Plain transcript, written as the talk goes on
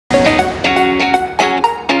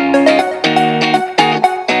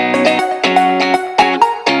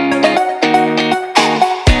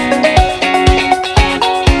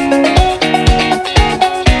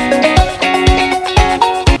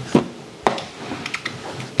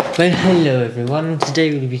Well, hello everyone.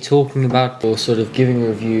 Today we'll be talking about, or sort of giving a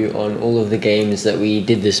review on all of the games that we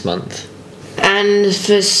did this month. And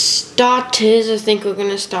for starters, I think we're going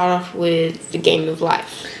to start off with the Game of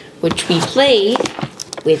Life, which we play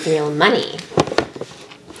with real money.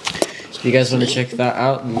 If you guys want to check that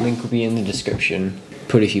out, the link will be in the description.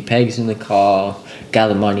 Put a few pegs in the car,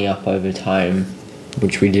 gather money up over time,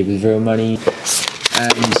 which we did with real money.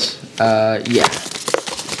 And yeah,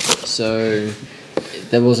 so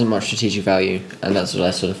there wasn't much strategic value, and that's what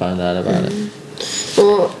I sort of found out about it.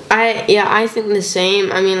 Well, I think the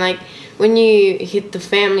same. I mean, like, when you hit the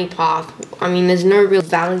family path, I mean, there's no real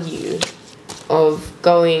value of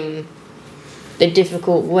going the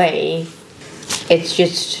difficult way. It's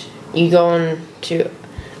just you go on to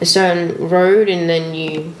a certain road, and then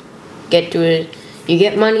you get to it. You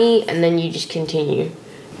get money, and then you just continue.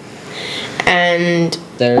 And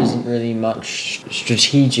there isn't really much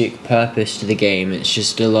strategic purpose to the game. It's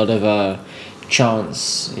just a lot of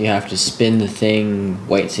chance. You have to spin the thing,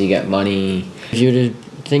 wait till you get money. If you were to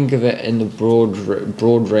think of it in the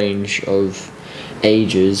broad range of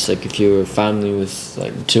ages, like if you were a family with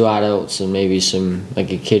like 2 adults and maybe some,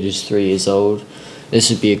 like a kid who's 3 years old, this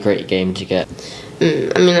would be a great game to get.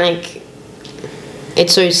 I mean, like,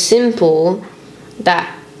 it's so simple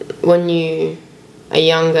that when you are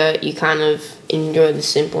younger, you kind of enjoy the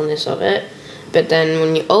simpleness of it. But then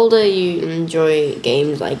when you're older, you enjoy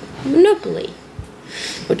games like Monopoly,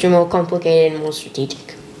 which are more complicated and more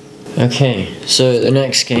strategic. Okay, so the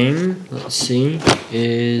next game, let's see,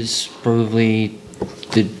 is probably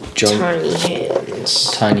the Tiny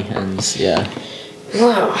Hands. Tiny Hands, yeah.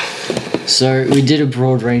 Wow. So we did a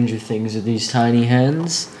broad range of things with these tiny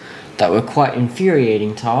hands that were quite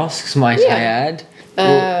infuriating tasks, might I add.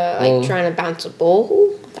 Like trying to bounce a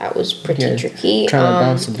ball. That was pretty tricky. Trying to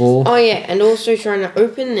bounce a ball. Oh yeah, and also trying to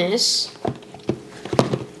open this.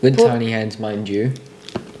 With tiny hands, mind you.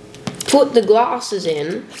 Put the glasses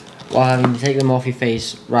in. While having to take them off your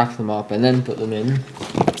face, wrap them up, and then put them in.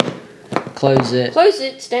 Close it. Close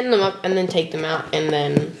it, stand them up, and then take them out, and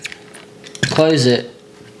then... Close it,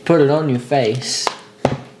 put it on your face.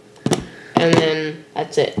 And then,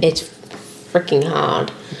 that's it. It's freaking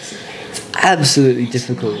hard. Absolutely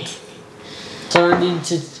difficult. So I need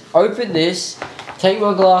to open this, take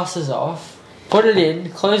my glasses off, put it in,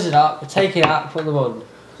 close it up, take it out, put them on.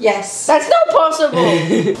 Yes. That's not possible!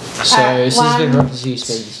 So this has been rough as you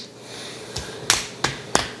spins.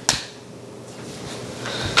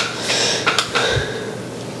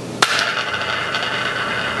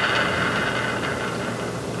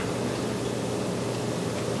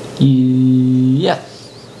 Yeah.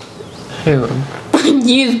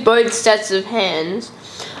 Use both sets of hands.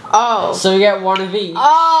 Oh. So we get one of each.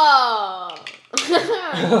 Oh.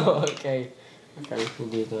 Okay, we'll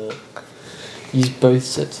do that. Use both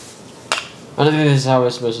sets. I don't think this is how we're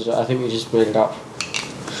supposed to do it. I think we just made it up.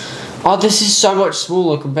 Oh, this is so much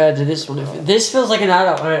smaller compared to this one. This feels like an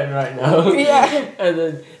adult hand right now. Yeah. And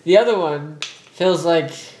then the other one feels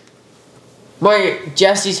like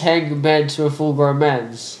Jesse's hand compared to a full-grown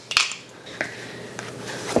man's.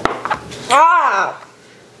 Ah.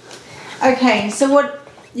 Okay, so what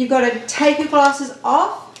you've got to take your glasses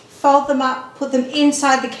off, fold them up, put them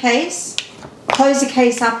inside the case, close the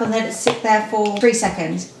case up and let it sit there for 3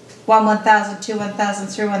 seconds. 1, 1,000, 2, 1,000,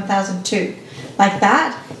 3, 1,002. Like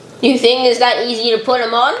that. You think it's that easy to put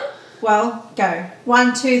them on? Well, go.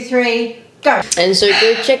 1, 2, 3, go. And so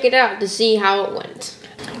go check it out to see how it went.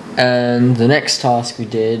 And the next task we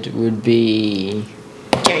did would be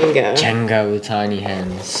Jenga. Jenga with tiny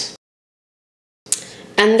hands.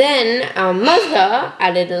 And then our mother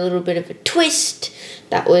added a little bit of a twist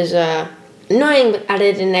that was annoying, but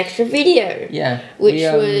added an extra video. Yeah. Which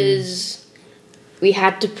was, we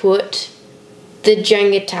had to put the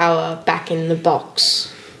Jenga tower back in the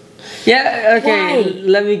box. Yeah, okay, Why?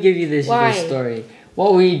 Let me give you this story.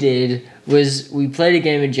 What we did was we played a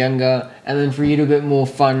game of Jenga, and then for you to get more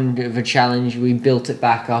fun of a challenge, we built it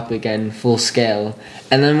back up again, full scale.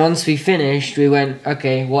 And then once we finished, we went,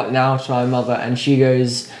 okay, what now, to my mother? And she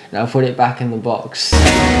goes, now put it back in the box.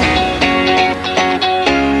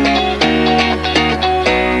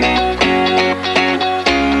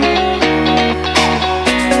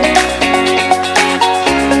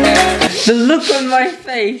 The look on my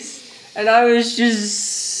face, and I was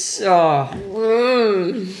just,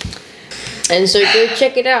 And so go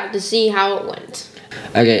check it out to see how it went.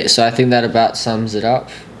 Okay, so I think that about sums it up.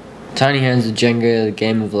 Tiny Hands of Jenga, the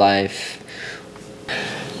game of life.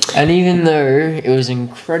 And even though it was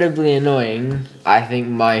incredibly annoying, I think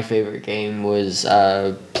my favourite game was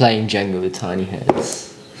playing Jenga with tiny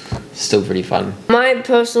hands. still pretty fun. My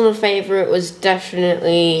personal favourite was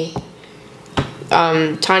definitely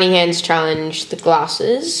Tiny Hands Challenge, the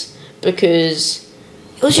glasses, because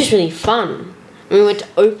it was just really fun. We went to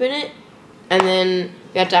open it, and then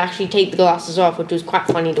we had to actually take the glasses off, which was quite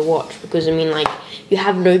funny to watch, because I mean, like, you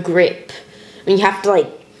have no grip. I mean, you have to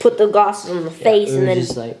like put the glasses on the face and then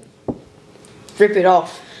just like rip it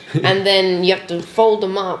off. And then you have to fold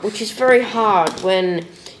them up, which is very hard when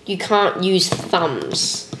you can't use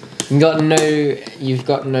thumbs. You've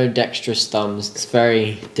got no dexterous thumbs. It's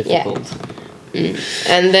very difficult. Yeah.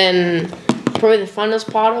 And then probably the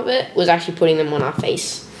funnest part of it was actually putting them on our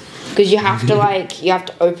face, because you have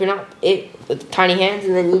to open up it with tiny hands,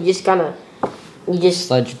 and then you just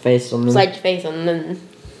slide your face on them. Slide your face on them, and then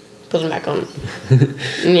put them back on.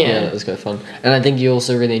 Yeah, that was quite fun. And I think you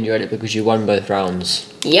also really enjoyed it because you won both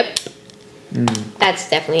rounds. Yep. That's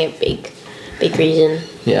definitely a big reason.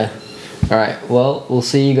 Yeah. Alright, well, we'll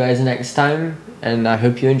see you guys next time, and I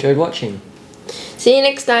hope you enjoyed watching. See you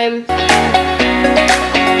next time.